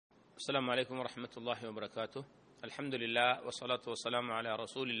அஸ்ஸலாமு அலைக்கும் வரஹ்மத்துல்லாஹி வபரகாத்துஹ். அல்ஹம்துலில்லாஹ் வஸ்ஸலாத்து வஸ்ஸலாமு அலா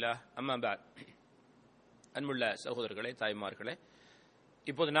ரசூலில்லாஹ். அம்மா பஅத். அன்புள்ள சகோதரர்களே, தாய்மார்களே,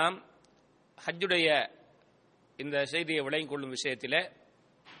 இப்போது நாம் ஹஜ்ஜுடைய இந்த செய்தியை விளங்கிக் கொள்ளும் விஷயத்தில்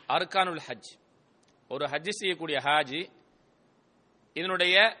அர்கானுல் ஹஜ், ஒரு ஹஜ் செய்யக்கூடிய ஹாஜி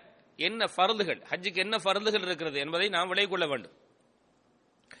இதனுடைய என்ன ஃபர்துகள், ஹஜ்ஜுக்கு என்ன ஃபர்துகள் இருக்கிறது என்பதை நாம் விளங்கிக் கொள்ள வேண்டும்.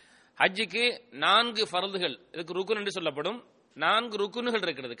 ஹஜ்ஜுக்கு 4 ஃபர்துகள், இதுக்கு ருக்குன் என்று சொல்லப்படும் 4 ருக்குன்கள்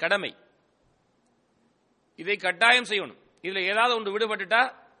இருக்கிறது, கடமை. இதை கட்டாயம் செய்யணும். இதுல ஏதாவது ஒன்று விடுபட்டுட்டா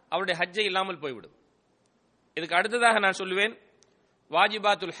அவருடைய ஹஜ்ஜை இல்லாமல் போய்விடும். இதுக்கு அடுத்ததாக நான் சொல்லுவேன்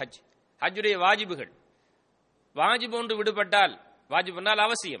வாஜிபாத்துல் ஹஜ், ஹஜ்ஜுடைய வாஜிபுகள். வாஜிப் ஒன்று விடுபட்டால், வாஜிப் என்றால்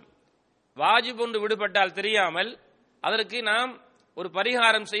அவசியம், வாஜிப் ஒன்று விடுபட்டால் தெரியாமல் அதற்கு நாம் ஒரு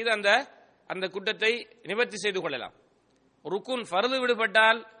பரிகாரம் செய்து அந்த குற்றத்தை நிவர்த்தி செய்து கொள்ளலாம். ருக்குன் ஃபர்து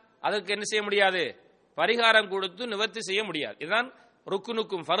விடுபட்டால் அதற்கு என்ன செய்ய முடியாது, பரிகாரம் கொடுத்து நிவர்த்தி செய்ய முடியாது. இதுதான்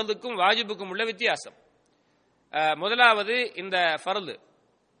ருக்குனுக்கும் ஃபர்துக்கும் வாஜிபுக்கும் உள்ள வித்தியாசம். முதலாவது இந்த ஃபர்து,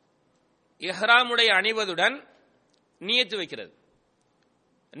 இஹ்ராமுடைய அணிவதுடன் நியத்து வைக்கிறது.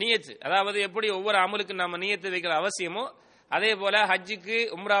 நியத்து, அதாவது எப்படி ஒவ்வொரு அமலுக்கு நாம நியத்து வைக்கிற அவசியமோ அதே போல ஹஜ்ஜுக்கு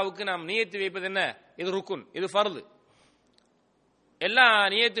உம்ராவுக்கு நாம் நியத்து வைப்பது என்ன, இது ருக்குன், இது ஃபர்து. எல்லா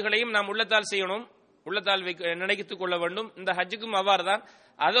நியத்துகளையும் நாம் உள்ளத்தால் செய்யணும், உள்ளத்தால் நினைத்துக் கொள்ள வேண்டும். இந்த ஹஜ்ஜுக்கும் அவ்வாறு தான்.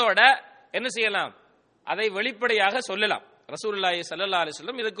 அதோட என்ன செய்யலாம், அதை வெளிப்படையாக சொல்லலாம். ரசூலுல்லாஹி ஸல்லல்லாஹு அலைஹி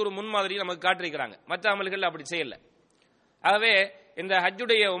வஸல்லம் இதுக்கு ஒரு முன்மாதிரி நமக்கு காட்டியிருக்கிறாங்க. மற்ற அமல்கள் அப்படி செய்யல. ஆகவே இந்த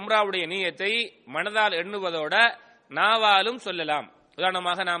ஹஜ்ஜுடைய உம்ராவுடைய நியத்தை மனதால் எண்ணுவதோட நாவாலும் சொல்லலாம்.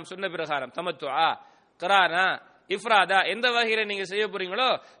 உதாரணமாக நாம் சொன்ன பிரகாரம் தமத்துஆ, கிரானா, இஃப்ராதா எந்த வகையில நீங்க செய்ய போறீங்களோ,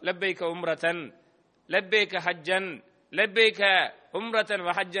 லப்பைக உம்ரதன், லப்பைக ஹஜ்ஜன், லப்பைக உம்ரதன்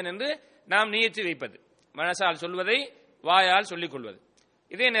வ ஹஜ்ஜன் என்று நாம் நியத்து வைப்பது, மனசால் சொல்வதை வாயால் சொல்லிக் கொள்வது.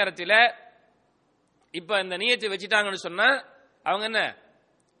 இதே நேரத்தில் இப்ப இந்த நியத்தை வச்சுட்டாங்கன்னு சொன்னா அவங்க என்ன,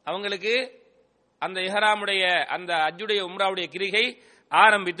 அவங்களுக்கு அந்த இஹ்ராமுடைய அந்த ஹஜ்ஜுடைய உம்ராவுடைய கிரிகை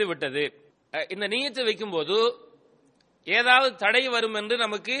ஆரம்பித்து விட்டது. இந்த நியத்தை வைக்கும் போது ஏதாவது தடை வரும் என்று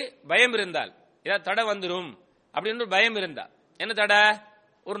நமக்கு பயம் இருந்தால், ஏதாவது தடை வந்துடும் அப்படின்னு பயம் இருந்தால், என்ன தடை,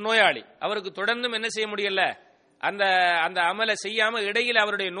 ஒரு நோயாளி அவருக்கு தொடர்ந்தும் என்ன செய்ய முடியல, அந்த அந்த அமலை செய்யாம இடையில்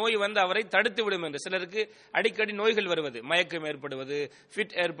அவருடைய நோய் வந்து அவரை தடுத்து விடும் என்று. சிலருக்கு அடிக்கடி நோய்கள் வருவது, மயக்கம் ஏற்படுவது,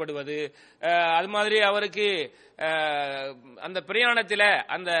 ஃபிட் ஏற்படுவது, அது மாதிரி அவருக்கு அந்த பிரயாணத்தில்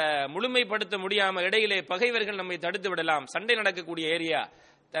அந்த முழுமைப்படுத்த முடியாம இடையிலே பகைவர்கள் நம்மை தடுத்து விடலாம், சண்டை நடக்கக்கூடிய ஏரியா,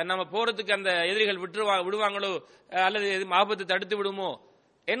 நம்ம போறதுக்கு அந்த எதிரிகள் விடுவாங்களோ அல்லது ஆபத்து தடுத்து விடுமோ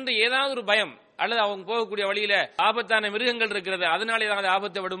என்று ஏதாவது ஒரு பயம், அல்லது அவங்க போகக்கூடிய வழியில ஆபத்தான மிருகங்கள் இருக்கிறது அதனால ஏதாவது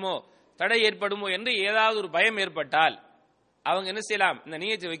ஆபத்தை விடுமோ, தடை ஏற்படுமோ என்று ஏதாவது ஒரு பயம் ஏற்பட்டால் அவங்க என்ன செய்யலாம், இந்த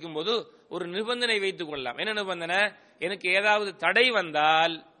நியத்தை வைக்கும் போது ஒரு நிபந்தனை வைத்துக் கொள்ளலாம். என்ன நிபந்தனை, எனக்கு ஏதாவது தடை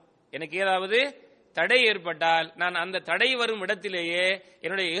வந்தால், எனக்கு ஏதாவது தடை ஏற்பட்டால் நான் அந்த தடை வரும் இடத்திலேயே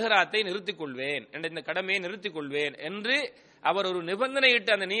என்னுடைய இஹ்ராத்தை நிறுத்திக் கொள்வேன், இந்த கடமையை நிறுத்திக் கொள்வேன் என்று அவர் ஒரு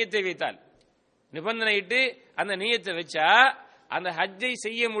நிபந்தனையிட்டு அந்த நியத்தை வைத்தால், நிபந்தனையிட்டு அந்த நியத்தை வச்சா அந்த ஹஜ்ஜை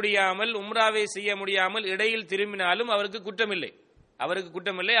செய்ய முடியாமல், உம்ராவை செய்ய முடியாமல் இடையில் திரும்பினாலும் அவருக்கு குற்றமில்லை, அவருக்கு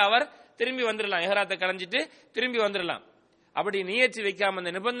குற்றமில்லை, அவர் திரும்பி வந்துடலாம், இஹ்ராத்தை கலைஞ்சிட்டு திரும்பி வந்துடலாம். அப்படி நியத்து வைக்காம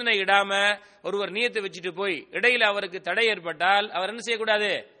அந்த நிபந்தனை இடாம ஒருவர் நியத்தை வச்சுட்டு போய் இடையில அவருக்கு தடை ஏற்பட்டால் அவர் என்ன செய்யக்கூடாது,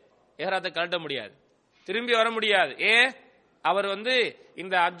 இஹ்ராத்தை கழட்ட முடியாது, திரும்பி வர முடியாது. அவர்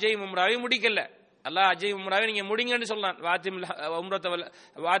இந்த ஹஜ்ஜை உம்ராவை முடிக்கல, அல்லாஹ் ஹஜ்ஜை உம்ராவை நீங்க முடிங்கன்னு சொல்லலாம்,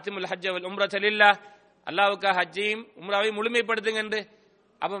 வாத்திமுல் ஹஜ்ஜ வல் உம்ரத லில்லாஹ், அல்லாஹ்வுக்காக ஹஜ்ஜையும் உம்ராவை முழுமைப்படுத்துங்க என்று.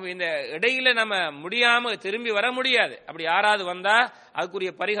 அப்ப இந்த இடையில நம்ம முடியாம திரும்பி வர முடியாது. அப்படி யாராவது வந்தா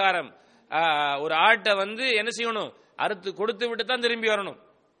அதுக்குரிய பரிகாரம், ஒரு ஆட்டை என்ன செய்யணும், அறுத்து கொடுத்து விட்டு தான் திரும்பி வரணும்.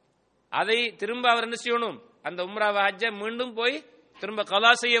 அதை திரும்ப அவர் என்ன செய்யணும், அந்த உம்ராவை ஹஜ்ஜை மீண்டும் போய் திரும்ப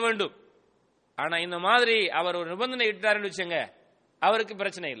கலா செய்ய வேண்டும். ஆனா இந்த மாதிரி அவர் ஒரு நிபந்தனை இட்டாருன்னு வச்சுங்க, அவருக்கு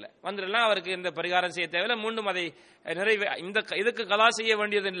பிரச்சனை இல்லை, வந்துடலாம், அவருக்கு இந்த பரிகாரம் செய்ய தேவையில்லை, மீண்டும் அதை இதுக்கு கலா செய்ய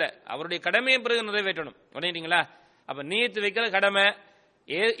வேண்டியது இல்லை, அவருடைய கடமையை பிறகு நிறைவேற்றணும். உடனேங்களா, அப்ப நியத்து வைக்கிற கடமை.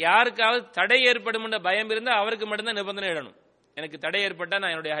 யாருக்காவது தடை ஏற்படும் என்ற பயம் இருந்தால் அவருக்கு மட்டும்தான் நிபந்தனை இடணும், எனக்கு தடை ஏற்பட்டா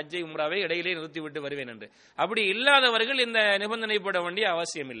நான் என்னுடைய ஹஜ்ஜை உம்ராவை இடையிலே நிறுத்தி விட்டு வருவேன் என்று. அப்படி இல்லாதவர்கள் இந்த நிபந்தனை போட வேண்டிய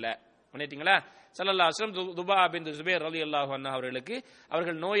அவசியம் இல்லை. பண்ணிட்டீங்களா. ஸல்லல்லாஹு அலைஹி வஸல்லம் துபா பின்த் ஸுபைர் ரலியல்லாஹு அன்ஹு அவர்களுக்கு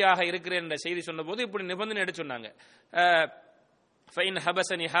அவர்கள் நோயாக இருக்கிறேன் என்ற செய்தி சொன்னபோது இப்படி நிபந்தனை எடுத்து சொன்னாங்க, ஃபைன்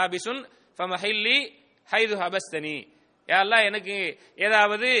ஹபஸனி ஹாபிஸுன் ஃபமஹில்லி ஹைது ஹபஸ்தனி, யா அல்லாஹ் எனக்கு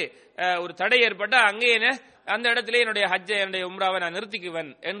ஏதாவது ஒரு தடை ஏற்பட்டா அங்கே அந்த இடத்திலே என்னுடைய ஹஜ்ஜை, என்னுடைய உம்ராவை நான் நிறுத்திக்குவேன்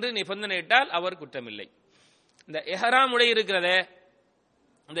என்று நிபந்தனையிட்டால் அவர் குற்றமில்லை. இந்த இஹ்ராம் உடை இருக்கிறதே,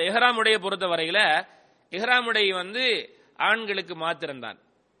 இந்த இஹ்ராம் உடையை பொறுத்த வரையில இஹ்ராம் உடை ஆண்களுக்கு மாத்திரம்தான்.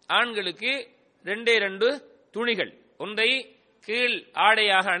 ஆண்களுக்கு 2 துணிகள், ஒன்றை கீழ்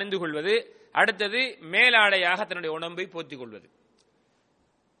ஆடையாக அணிந்து கொள்வது, அடுத்தது மேல் ஆடையாக தன்னுடைய உடம்பை போத்திக் கொள்வது.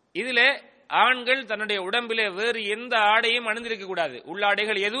 இதிலே ஆண்கள் தன்னுடைய உடம்பிலே வேறு எந்த ஆடையும் அணிந்திருக்க கூடாது,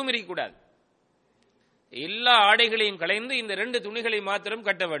 உள்ளாடைகள் எதுவும் இருக்கக்கூடாது. எல்லா ஆடைகளையும் களைந்து இந்த 2 துணிகளை மாத்திரம்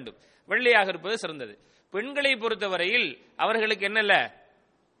கட்ட வேண்டும். வெள்ளையாக இருப்பது சிறந்தது. பெண்களை பொறுத்தவரையில் அவர்களுக்கு என்னல்ல,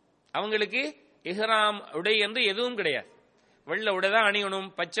 அவங்களுக்கு இஹ்ராம் உடை என்று எதுவும் கிடையாது. வெள்ளை உடை தான் அணியணும்,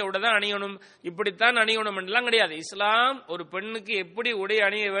 பச்சை உடை தான் அணியணும், இப்படித்தான் அணியணும் என்றெல்லாம் கிடையாது. இஸ்லாம் ஒரு பெண்ணுக்கு எப்படி உடை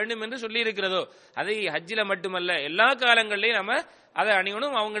அணிய வேண்டும் என்று சொல்லி இருக்கிறதோ அதை ஹஜ்ஜில மட்டுமல்ல எல்லா காலங்களிலையும் நம்ம அதை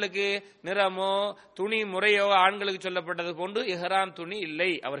அணியணும். அவங்களுக்கு நிறமோ துணி முறையோ ஆண்களுக்கு சொல்லப்பட்டது போன்று இஹ்ராம் துணி இல்லை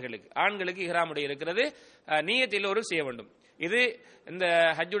அவர்களுக்கு. ஆண்களுக்கு இஹ்ராம் உடை இருக்கிறது. நியத் எல்லோரும் செய்ய வேண்டும். இது இந்த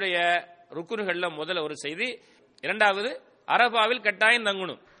ஹஜ்ஜுடைய ருக்குன்கள்ல முதல்ல ஒரு செய்தி. இரண்டாவது, அரபாவில் கட்டாயம்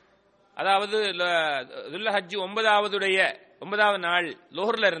தங்கணும். அதாவது துல்ஹஜ் 9வது நாள்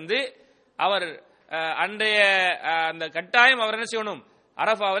லோஹர்ல இருந்து அவர் அன்றைய அந்த கட்டாயம் அவர் என்ன செய்யணும்,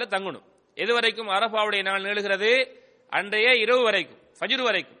 அரபாவில் தங்கணும். எது வரைக்கும் அரபாவுடைய நாள் நீளுகிறது? அன்றைய இரவு வரைக்கும், ஃபஜ்ர்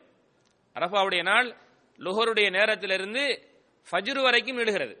வரைக்கும். அரபாவுடைய நாள் லுஹருடைய நேரத்திலிருந்து ஃபஜ்ர் வரைக்கும்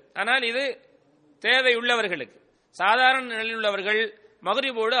நீளுகிறது. ஆனால் இது தேவையுள்ளவர்களுக்கு, சாதாரண நிலையில் உள்ளவர்கள்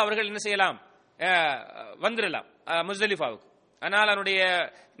மக்ரிபோடு அவர்கள் என்ன செய்யலாம், வந்துடலாம் முஸ்தலிஃபாவுக்கு. ஆனால் அவனுடைய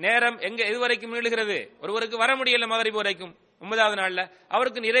நேரம் எங்க எது வரைக்கும் நீளுகிறது? ஒருவருக்கு வர முடியல மக்ரிப் வரைக்கும் 9வது நாள்ல,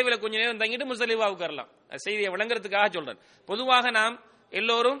 அவருக்கு நிறைவில் கொஞ்ச நேரம் தங்கிட்டு முஸ்தலிஃபாவுக்கு வரலாம். செய்தியை விளங்குறதுக்காக சொல்றேன். பொதுவாக நாம்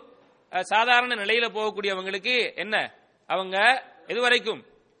எல்லோரும் சாதாரண நிலையில போகக்கூடியவங்களுக்கு என்ன, அவங்க எது வரைக்கும்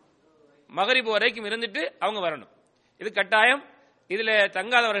மக்ரிப் வரைக்கும் இருந்துட்டு அவங்க வரணும். இது கட்டாயம். இதுல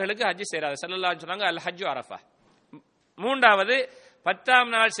தங்காதவர்களுக்கு ஹஜ் சேராது. ஸல்லல்லாஹு அலைஹி சொன்னாங்க, அல் ஹஜ்ஜு அரஃபா. மூன்றாவது,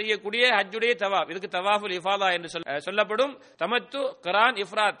 10ஆம் நாள் செய்யக்கூடிய ஹஜ்ஜுடைய தவாப், இதுக்கு தவாஃபுல் இஃபாதா என்று சொல்லப்படும். தமத்து, கிரான்,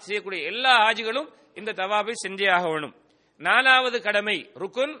 இஃப்ராத் செய்யக்கூடிய எல்லா ஹாஜிகளும் இந்த தவாஃபை செஞ்சே ஆக வேணும். 4வது கடமை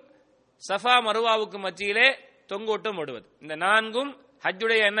ருக்குன், சஃபா மருவாவுக்கு மத்தியிலே தொங்கோட்டம் ஓடுவது. இந்த 4ம்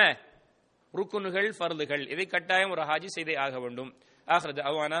ஹஜ்ஜுடைய என்ன ருக்குன்கள், ஃபர்துகள். இதை கட்டாயம் ஒரு ஹாஜி செய்தே ஆக வேண்டும். ஆகிரு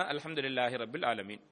தஅவானா அல்ஹம்துலில்லாஹி ரப்பில் ஆலமீன்.